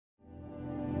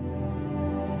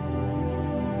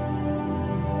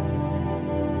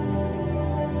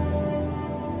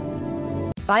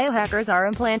Biohackers are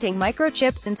implanting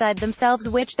microchips inside themselves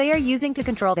which they are using to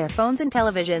control their phones and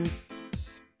televisions.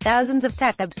 Thousands of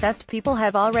tech-obsessed people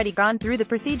have already gone through the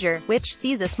procedure, which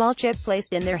sees a small chip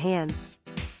placed in their hands.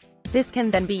 This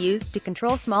can then be used to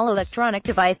control small electronic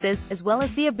devices, as well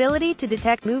as the ability to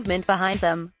detect movement behind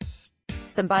them.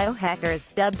 Some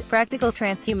biohackers, dubbed practical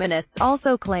transhumanists,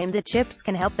 also claim that chips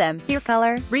can help them hear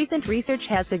color. Recent research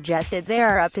has suggested there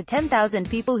are up to 10,000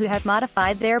 people who have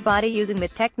modified their body using the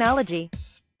technology.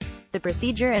 The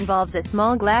procedure involves a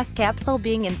small glass capsule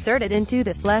being inserted into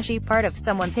the fleshy part of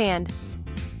someone's hand.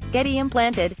 Getting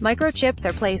implanted, microchips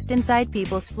are placed inside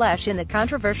people's flesh in the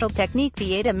controversial technique.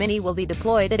 The Ada Mini will be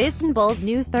deployed at Istanbul's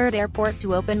new third airport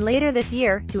to open later this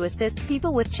year, to assist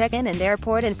people with check-in and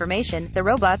airport information. The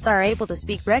robots are able to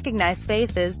speak, recognize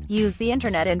faces, use the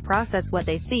internet and process what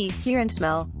they see, hear and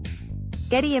smell.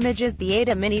 Getty Images. The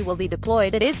Ada Mini will be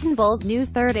deployed at Istanbul's new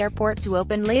third airport to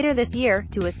open later this year,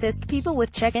 to assist people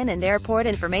with check-in and airport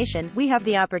information. We have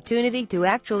the opportunity to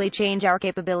actually change our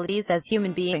capabilities as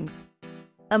human beings.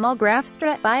 Amal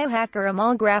Grafstra, biohacker.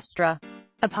 Amal Grafstra,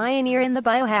 a pioneer in the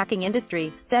biohacking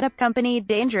industry, set up company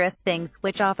Dangerous Things,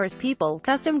 which offers people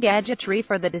custom gadgetry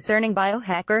for the discerning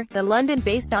biohacker. The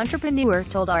London-based entrepreneur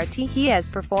told RT he has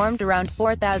performed around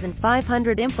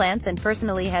 4,500 implants and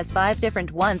personally has 5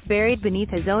 different ones buried beneath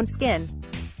his own skin.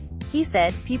 He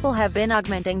said, "People have been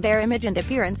augmenting their image and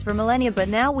appearance for millennia, but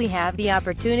now we have the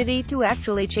opportunity to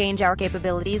actually change our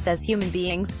capabilities as human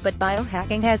beings." But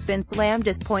biohacking has been slammed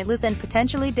as pointless and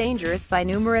potentially dangerous by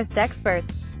numerous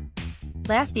experts.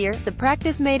 Last year, the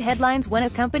practice made headlines when a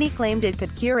company claimed it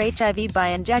could cure HIV by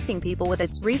injecting people with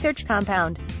its research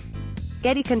compound.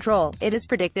 Getty Control. It is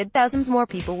predicted thousands more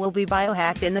people will be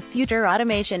biohacked in the future.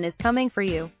 Automation is coming for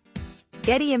you.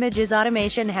 Getty Images.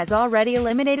 Automation has already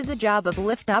eliminated the job of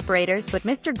lift operators, but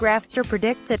Mr. Grafster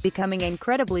predicts it becoming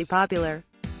incredibly popular.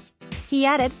 He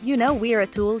added, "You know, we're a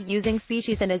tool-using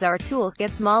species, and as our tools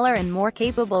get smaller and more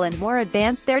capable and more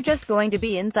advanced, they're just going to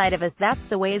be inside of us. That's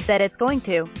the ways that it's going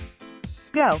to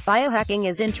go." Biohacking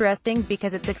is interesting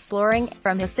because it's exploring,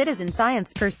 from a citizen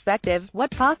science perspective, what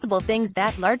possible things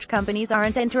that large companies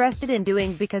aren't interested in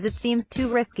doing because it seems too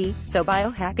risky. So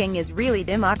biohacking is really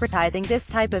democratizing this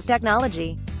type of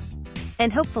technology.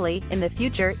 And hopefully, in the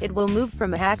future, it will move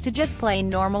from a hack to just plain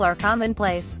normal or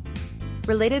commonplace.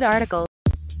 Related article.